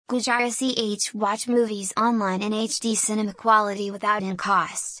Goojara CH watch movies online in HD cinema quality without any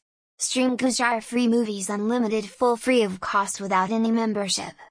cost. Stream Goojara free movies unlimited full free of cost without any membership.